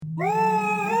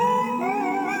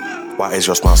Why is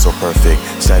your smile so perfect?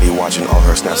 Steady watching all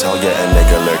her snaps, hell yeah, a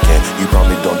nigga lurking. You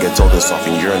probably don't get told this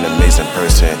often, you're an amazing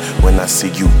person. When I see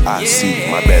you, I see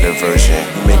my better version.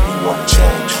 You make me want to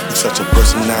change. You're such a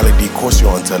personality, course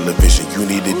you're on television. You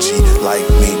need a G like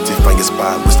me to find your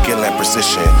spot with skill and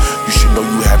precision. You should know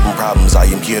you having problems, I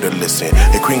am here to listen.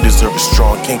 A queen deserves a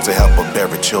strong king to help her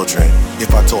bury children.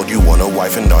 If I told you want a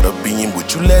wife and not a being,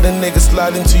 would you let a nigga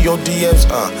slide into your DMs?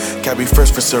 Carry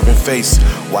first for serving face,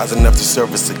 wise enough to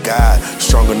service a God,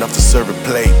 strong enough to serve a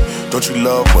plate. Don't you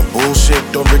love when bullshit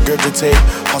don't regurgitate?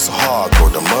 Hustle hard, grow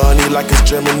the money like it's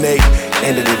germinate.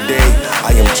 End of the day,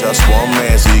 I am just one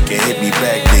man, so you can hit me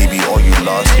back, baby, or you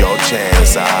lost your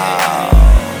chance.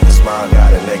 The smile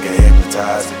got a nigga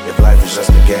hypnotized. If life is just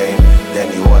a game,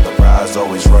 then you are the prize.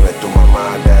 Always running through my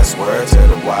mind, that's words to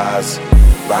the wise.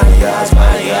 Baniaz,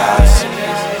 Baniaz.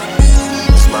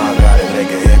 The smile got a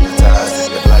nigga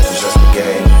hypnotized. If life is just a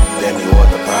game, then you are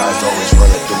the prize. Always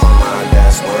running through my mind,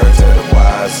 that's words to the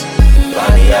wise.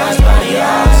 Baniaz,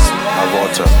 Baniaz. I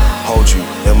want to hold you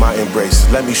in my embrace,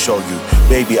 let me show you.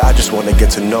 Baby, I just want to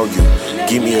get to know you.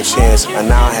 Give me a chance, and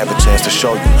now I have a chance to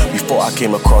show you. Before I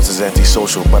came across as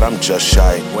antisocial, but I'm just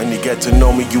shy. When you get to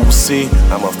know me, you will see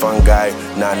I'm a fun guy.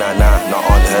 Nah, not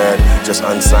unheard, just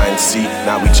unsigned. See,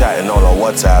 now we chatting all on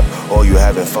WhatsApp. Oh, you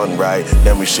having fun, right?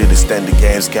 Then we should extend the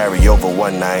games, carry over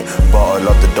one night. Bottle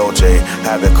up the doje,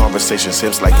 having conversations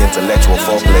seems like intellectual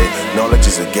foreplay. Knowledge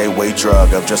is a gateway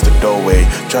drug, I'm just a doorway.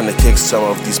 Trying to kick some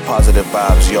of these positive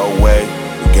vibes your way.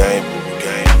 Game.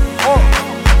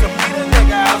 Could be the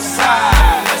nigga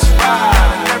outside, let's ride,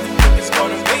 and everything is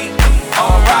gonna be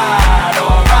alright, yeah.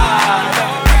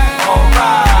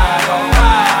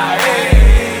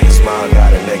 The smile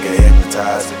got a nigga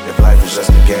hypnotized. If life is just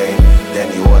a game, then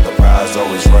you are the prize.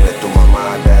 Always running through my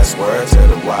mind, that's words to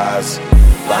the wise.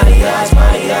 Baniaz,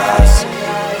 Baniaz.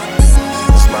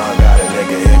 The smile got a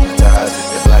nigga hypnotized.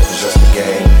 If life is just a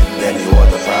game, then you are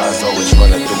the prize. Always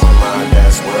running through my mind,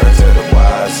 that's words to the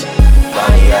wise.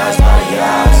 Baniaz,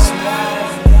 Baniaz.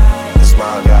 The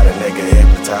smile got a nigga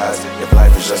hypnotized. If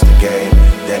life is just a game,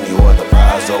 then you are the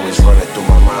prize. Always running through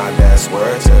my mind, that's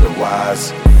words to the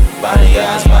wise.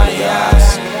 Baniaz,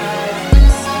 Baniaz.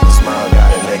 The smile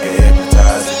got a nigga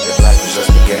hypnotized. If life is just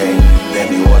a game, then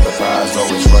you are the prize.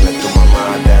 Always running through my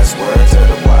mind, that's words to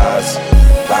the wise.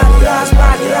 Baniaz,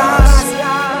 Baniaz.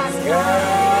 Girl,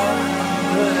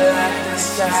 like the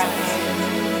sky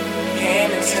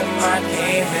came into my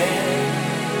gaming.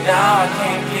 Now I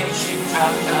can't get you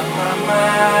out of my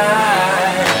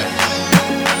mind.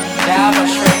 Now I'm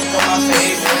straight for my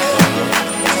favorite.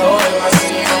 Told him I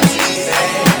seen you on TV.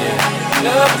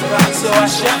 Love is running, so I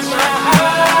shut